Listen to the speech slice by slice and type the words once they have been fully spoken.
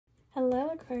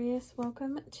Hello Aquarius,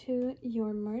 welcome to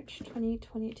your March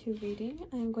 2022 reading.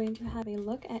 I'm going to have a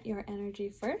look at your energy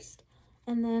first,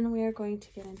 and then we are going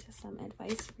to get into some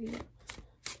advice for you.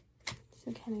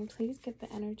 So can I please get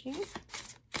the energy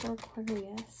for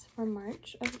Aquarius for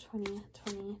March of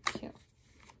 2022?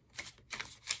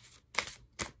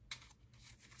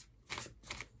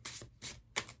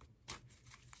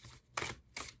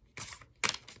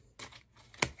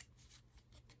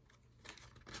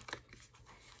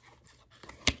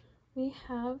 We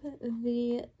have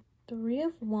the Three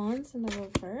of Wands in the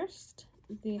reverse,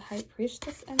 the High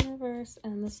Priestess in reverse,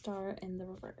 and the Star in the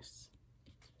reverse.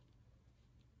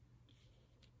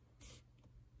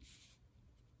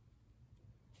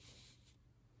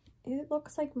 It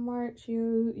looks like March,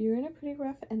 you're in a pretty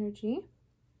rough energy.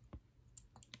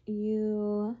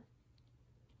 You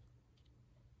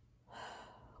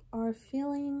are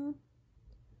feeling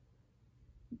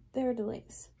there are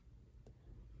delays.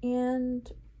 And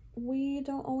we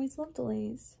don't always love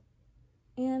delays.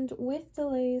 And with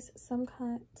delays,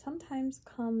 sometimes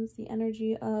comes the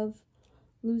energy of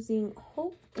losing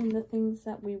hope in the things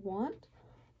that we want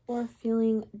or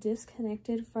feeling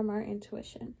disconnected from our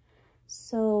intuition.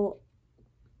 So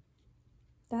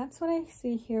that's what I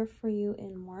see here for you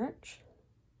in March.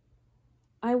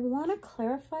 I want to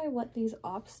clarify what these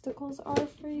obstacles are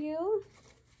for you.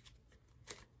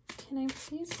 Can I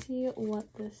please see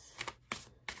what this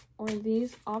or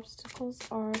these obstacles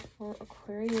are for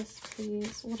Aquarius,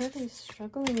 please? What are they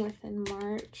struggling with in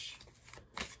March?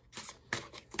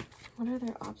 What are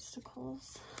their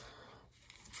obstacles?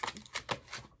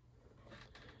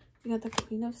 You got the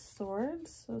Queen of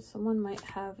Swords, so someone might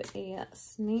have a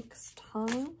snake's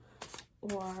tongue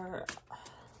or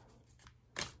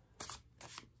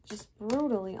just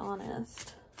brutally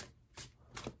honest.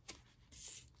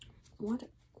 What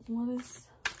is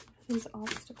these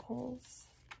obstacles?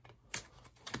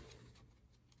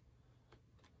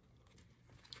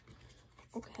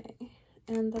 Okay,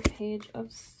 and the Page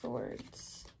of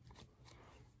Swords.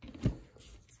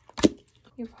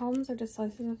 Your problems are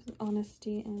decisive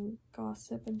honesty and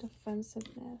gossip and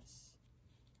defensiveness.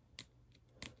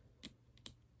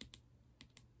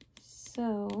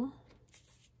 So,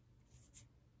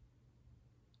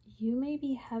 you may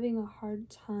be having a hard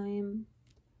time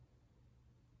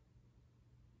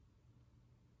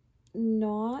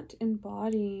not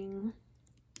embodying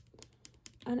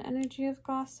an energy of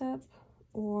gossip.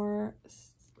 Or,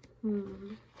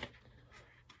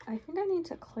 I think I need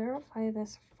to clarify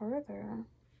this further.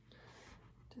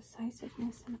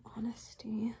 Decisiveness and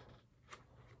honesty.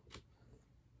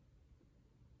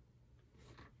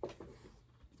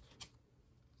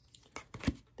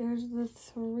 There's the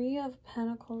Three of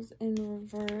Pentacles in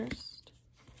reverse.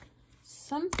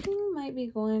 Something might be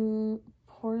going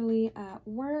poorly at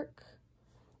work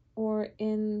or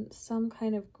in some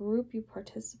kind of group you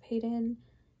participate in,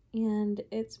 and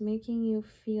it's making you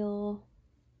feel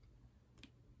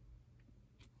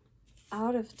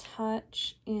out of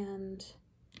touch and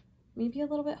maybe a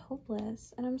little bit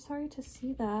hopeless. And I'm sorry to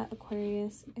see that,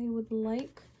 Aquarius. I would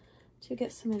like to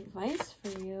get some advice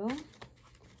for you.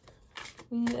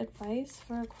 We need advice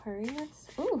for Aquarius.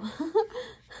 Ooh.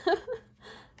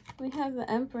 We have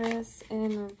the Empress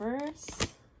in reverse.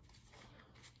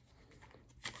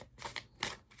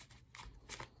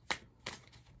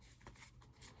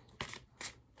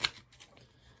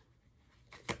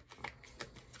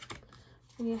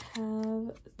 We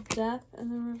have Death in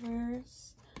the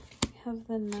reverse. We have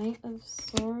the Knight of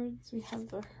Swords. We have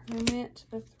the Hermit,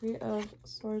 the Three of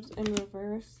Swords in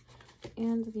reverse,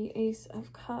 and the Ace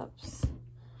of Cups.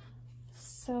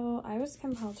 So I was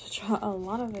compelled to draw a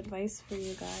lot of advice for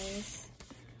you guys.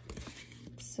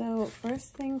 So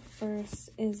first thing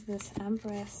first is this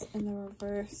Empress in the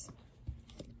reverse.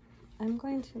 I'm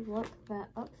going to look that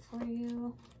up for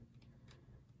you.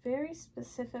 Very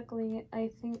specifically, I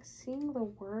think seeing the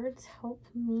words help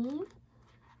me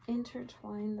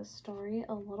intertwine the story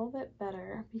a little bit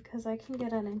better, because I can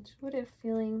get an intuitive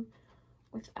feeling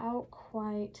without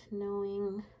quite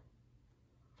knowing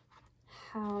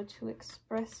how to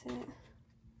express it.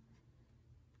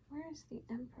 Where is the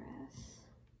Empress?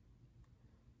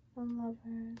 The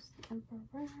Lovers, the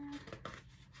Emperor.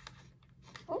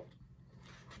 Oh!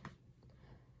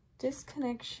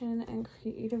 Disconnection and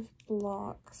creative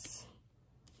blocks.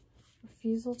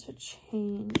 Refusal to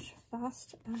change.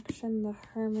 Fast action, the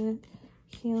Hermit.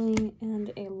 Healing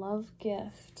and a love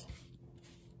gift.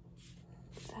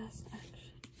 Fast action.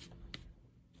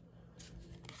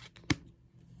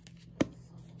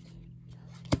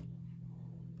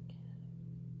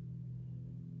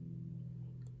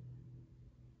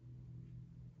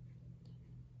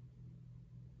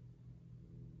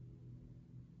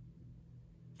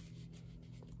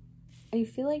 I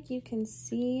feel like you can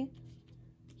see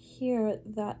here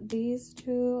that these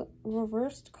two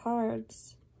reversed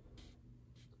cards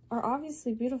are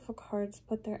obviously beautiful cards,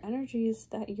 but they're energies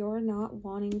that you're not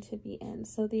wanting to be in.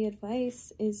 So the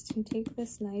advice is to take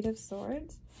this Knight of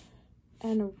Swords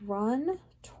and run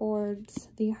towards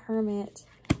the Hermit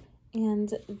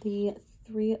and the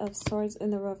Three of Swords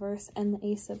in the reverse and the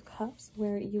Ace of Cups,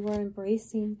 where you are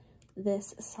embracing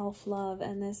this self-love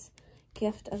and this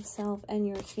gift of self and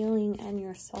your healing and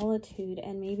your solitude.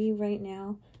 And maybe right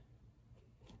now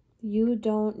you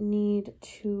don't need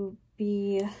to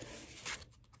be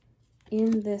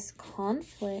in this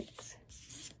conflict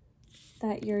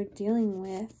that you're dealing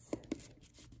with.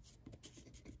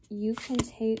 You can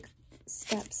take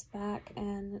steps back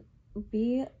and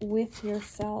be with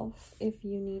yourself if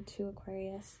you need to,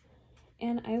 Aquarius.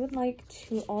 And I would like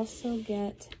to also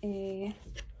get a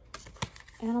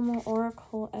animal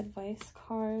oracle advice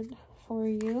card for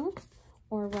you,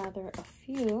 or rather a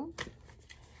few.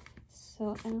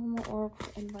 So animal oracle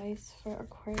advice for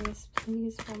Aquarius,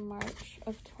 please, for March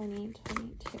of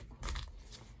 2022.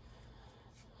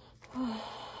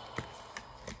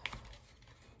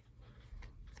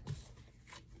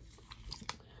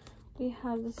 We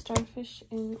have the Starfish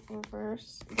in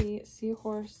reverse, the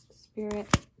Seahorse spirit,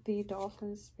 the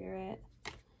Dolphin spirit.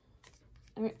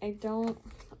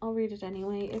 I'll read it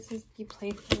anyway. It says be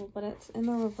playful, but it's in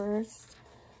the reverse.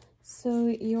 So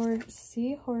your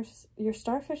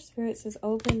Starfish spirit says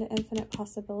open to infinite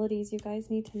possibilities. You guys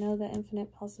need to know that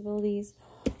infinite possibilities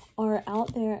are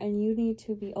out there and you need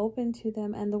to be open to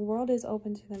them, and the world is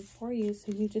open to them for you,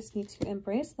 so you just need to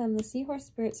embrace them. The Seahorse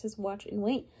spirit says watch and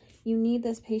wait. You need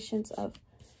this patience of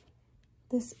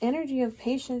this energy of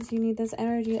patience. You need this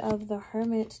energy of the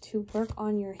Hermit to work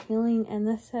on your healing. And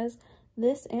this says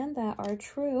this and that are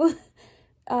true.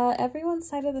 Everyone's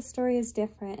side of the story is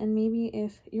different, and maybe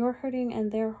if you're hurting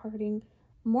and they're hurting,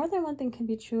 more than one thing can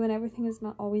be true, and everything is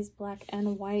not always black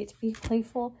and white. Be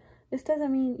playful. This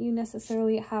doesn't mean you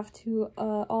necessarily have to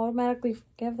automatically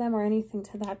forgive them or anything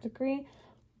to that degree,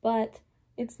 but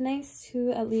it's nice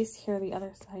to at least hear the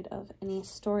other side of any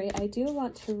story. I do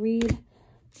want to read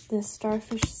the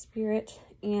Starfish spirit,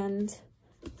 and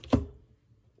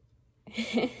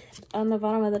on the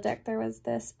bottom of the deck there was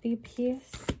this: be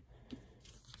peace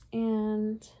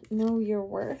and know your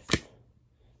worth.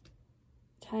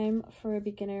 Time for a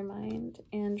beginner mind,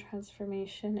 and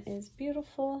transformation is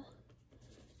beautiful.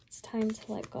 It's time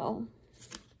to let go.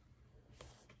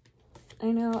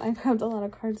 I know I grabbed a lot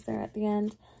of cards there at the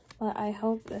end, but I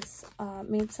hope this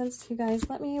made sense to you guys.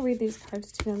 Let me read these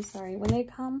cards to you. I'm sorry. When they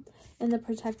come in the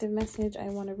protective message, I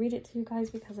want to read it to you guys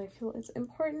because I feel it's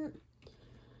important.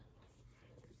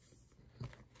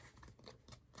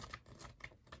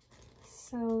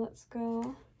 So let's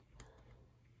go.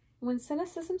 When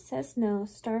cynicism says no,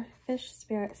 Starfish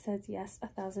spirit says yes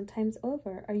 1,000 times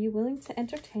over. Are you willing to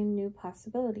entertain new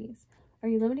possibilities? Are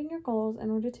you limiting your goals in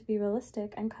order to be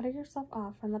realistic and cutting yourself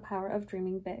off from the power of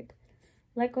dreaming big?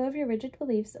 Let go of your rigid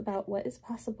beliefs about what is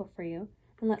possible for you,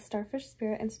 and let Starfish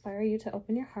spirit inspire you to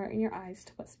open your heart and your eyes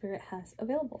to what spirit has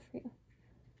available for you.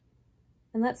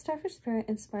 And let Starfish spirit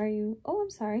inspire you. Oh, I'm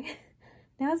sorry.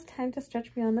 Now it's time to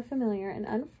stretch beyond the familiar and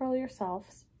unfurl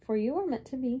yourselves, for you are meant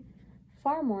to be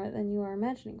far more than you are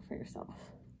imagining for yourself.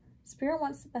 Spirit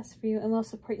wants the best for you and will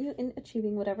support you in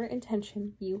achieving whatever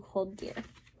intention you hold dear.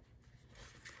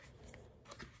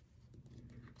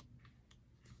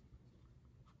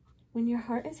 When your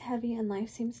heart is heavy and life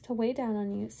seems to weigh down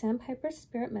on you, Sandpiper's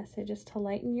spirit message is to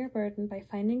lighten your burden by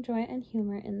finding joy and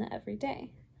humor in the everyday.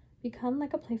 Become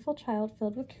like a playful child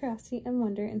filled with curiosity and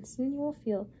wonder, and soon you will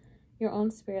feel your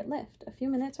own spirit lift. A few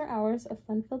minutes or hours of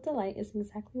fun-filled delight is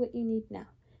exactly what you need now.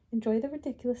 Enjoy the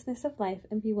ridiculousness of life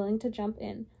and be willing to jump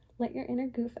in. Let your inner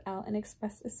goof out and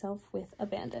express itself with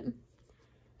abandon.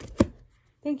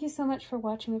 Thank you so much for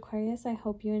watching, Aquarius. I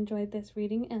hope you enjoyed this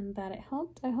reading and that it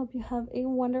helped. I hope you have a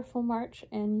wonderful March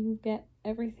and you get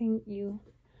everything you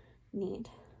need.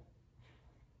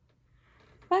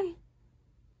 Bye.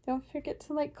 Don't forget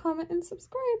to like, comment, and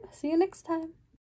subscribe. See you next time.